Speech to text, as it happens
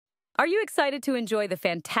Are you excited to enjoy the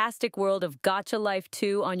fantastic world of Gacha Life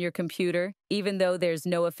 2 on your computer, even though there's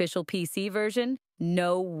no official PC version?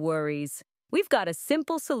 No worries. We've got a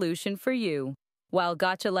simple solution for you. While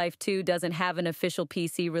Gacha Life 2 doesn't have an official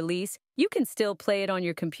PC release, you can still play it on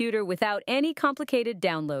your computer without any complicated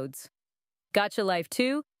downloads. Gacha Life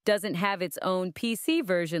 2 doesn't have its own PC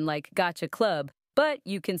version like Gacha Club, but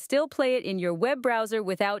you can still play it in your web browser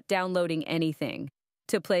without downloading anything.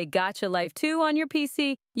 To play Gacha Life 2 on your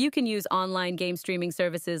PC, you can use online game streaming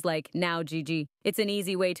services like NowGG. It's an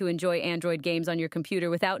easy way to enjoy Android games on your computer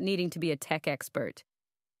without needing to be a tech expert.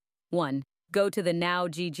 1. Go to the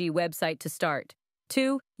NowGG website to start.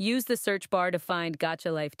 2. Use the search bar to find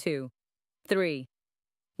Gacha Life 2. 3.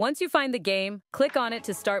 Once you find the game, click on it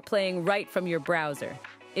to start playing right from your browser.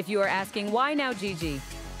 If you are asking why NowGG,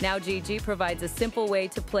 NowGG provides a simple way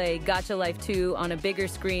to play Gacha Life 2 on a bigger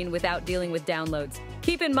screen without dealing with downloads.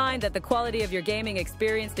 Keep in mind that the quality of your gaming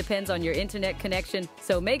experience depends on your internet connection,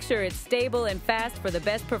 so make sure it's stable and fast for the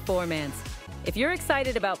best performance. If you're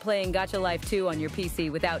excited about playing Gacha Life 2 on your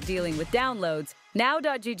PC without dealing with downloads,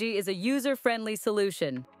 Now.gg is a user-friendly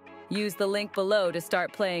solution. Use the link below to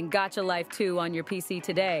start playing Gacha Life 2 on your PC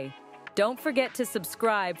today. Don't forget to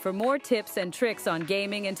subscribe for more tips and tricks on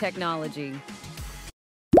gaming and technology.